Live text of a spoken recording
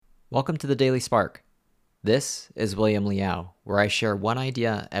Welcome to the Daily Spark. This is William Liao, where I share one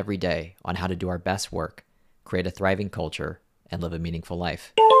idea every day on how to do our best work, create a thriving culture, and live a meaningful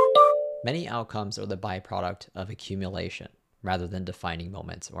life. Many outcomes are the byproduct of accumulation rather than defining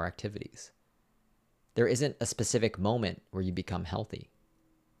moments or activities. There isn't a specific moment where you become healthy.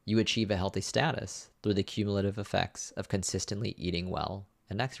 You achieve a healthy status through the cumulative effects of consistently eating well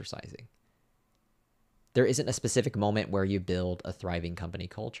and exercising. There isn't a specific moment where you build a thriving company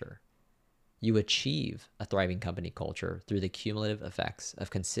culture. You achieve a thriving company culture through the cumulative effects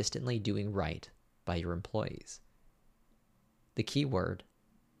of consistently doing right by your employees. The key word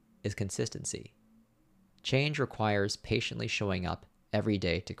is consistency. Change requires patiently showing up every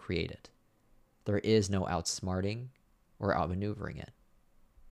day to create it. There is no outsmarting or outmaneuvering it.